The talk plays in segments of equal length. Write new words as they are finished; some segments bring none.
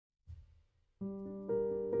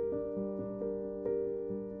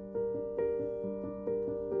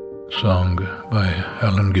Song by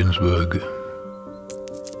Helen Ginsberg.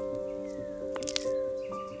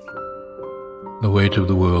 The weight of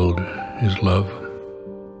the world is love.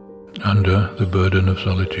 Under the burden of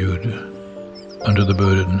solitude, under the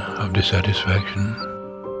burden of dissatisfaction,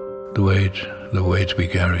 the weight we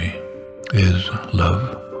carry is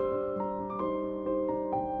love.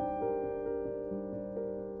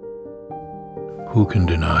 Who can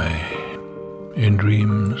deny? In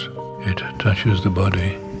dreams it touches the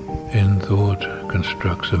body, in thought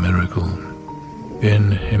constructs a miracle,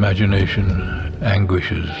 in imagination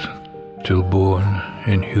anguishes, till born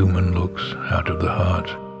in human looks out of the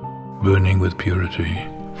heart, burning with purity,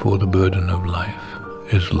 for the burden of life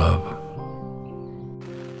is love.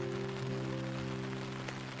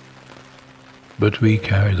 But we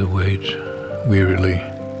carry the weight wearily,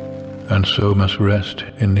 and so must rest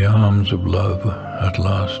in the arms of love at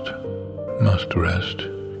last, must rest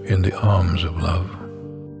in the arms of love.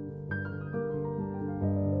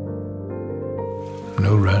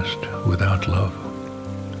 No rest without love,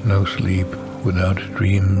 no sleep without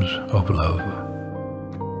dreams of love.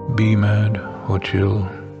 Be mad or chill,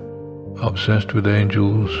 obsessed with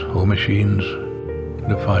angels or machines,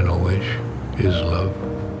 the final wish is love.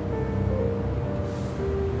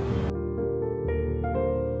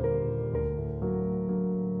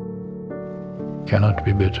 Cannot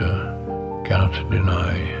be bitter, cannot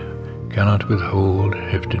deny, cannot withhold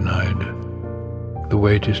if denied. The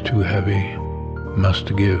weight is too heavy,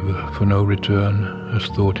 must give for no return, as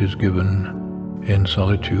thought is given in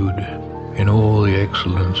solitude, in all the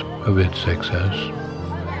excellence of its excess.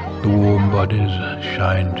 The warm bodies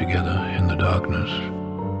shine together in the darkness.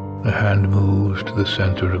 The hand moves to the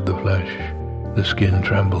center of the flesh, the skin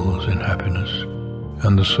trembles in happiness,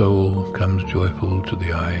 and the soul comes joyful to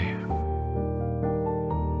the eye.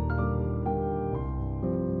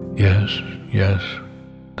 Yes,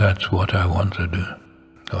 that's what I wanted.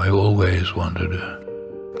 I always wanted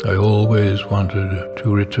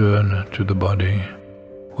to return to the body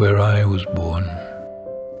where I was born.